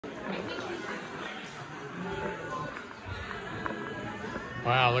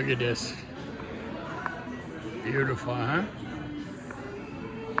Wow, look at this. Beautiful, huh?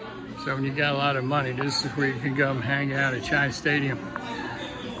 So when you got a lot of money, this is where you can come hang out at Giant Stadium.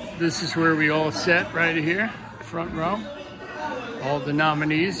 This is where we all sit right here, front row. All the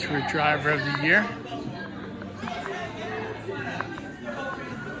nominees for Driver of the Year.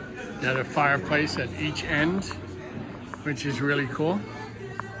 Got a fireplace at each end, which is really cool.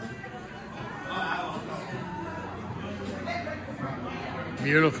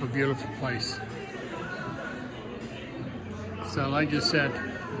 Beautiful, beautiful place. So like I said,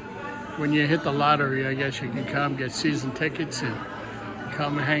 when you hit the lottery, I guess you can come get season tickets and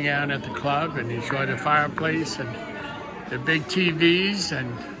come hang out at the club and enjoy the fireplace and the big TVs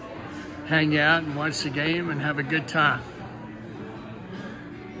and hang out and watch the game and have a good time.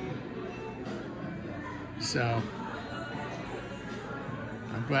 So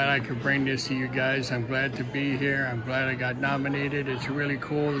I'm glad I could bring this to you guys. I'm glad to be here. I'm glad I got nominated. It's really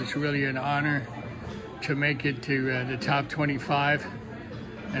cool. It's really an honor to make it to the top 25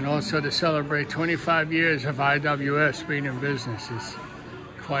 and also to celebrate 25 years of IWS being in business is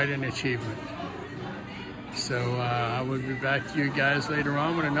quite an achievement. So I will be back to you guys later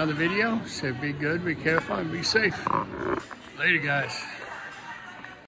on with another video. So be good, be careful, and be safe. Later, guys.